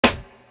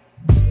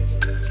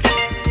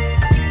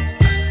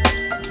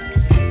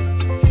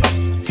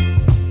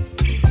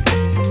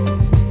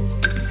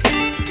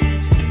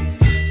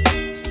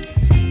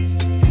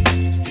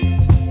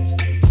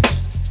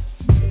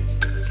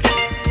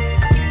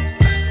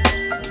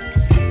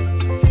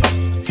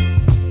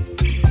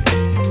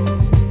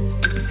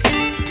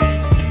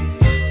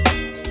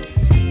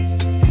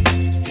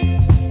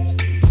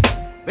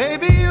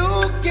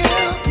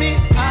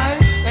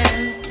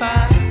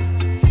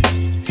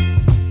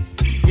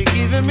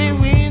giving me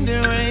wind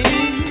and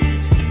rain.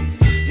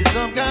 You're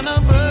some kind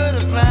of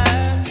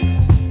butterfly.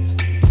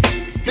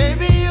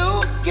 Baby,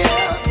 you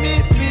give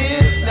me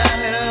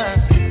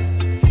midnight.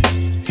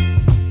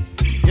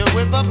 You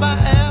whip up my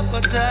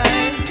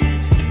appetite.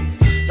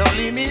 Don't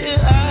leave me here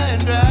high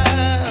and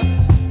dry.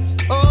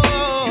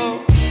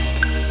 Oh,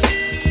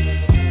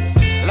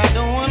 well, I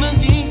don't wanna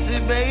jinx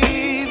it,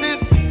 baby,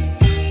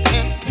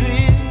 and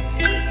twist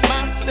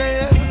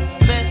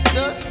myself at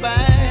the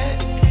spine.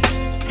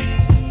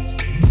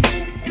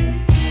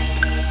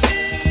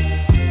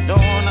 Don't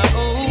wanna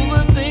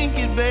overthink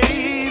it,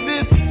 baby.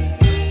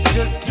 It's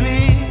just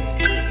twist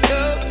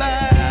your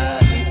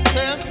body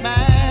and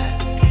mine.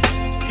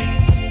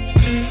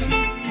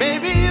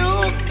 Baby, you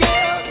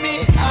give me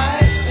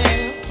ice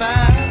and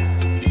fire.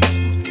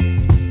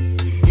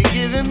 You're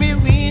giving me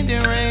wind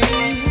and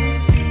rain.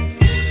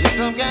 You're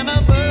some kind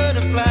of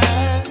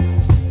butterfly.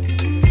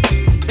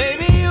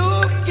 Baby, you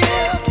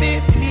give me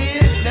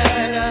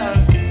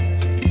midnight.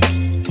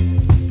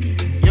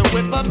 You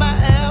whip up my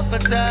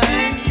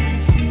appetite.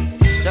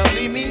 Don't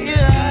leave me here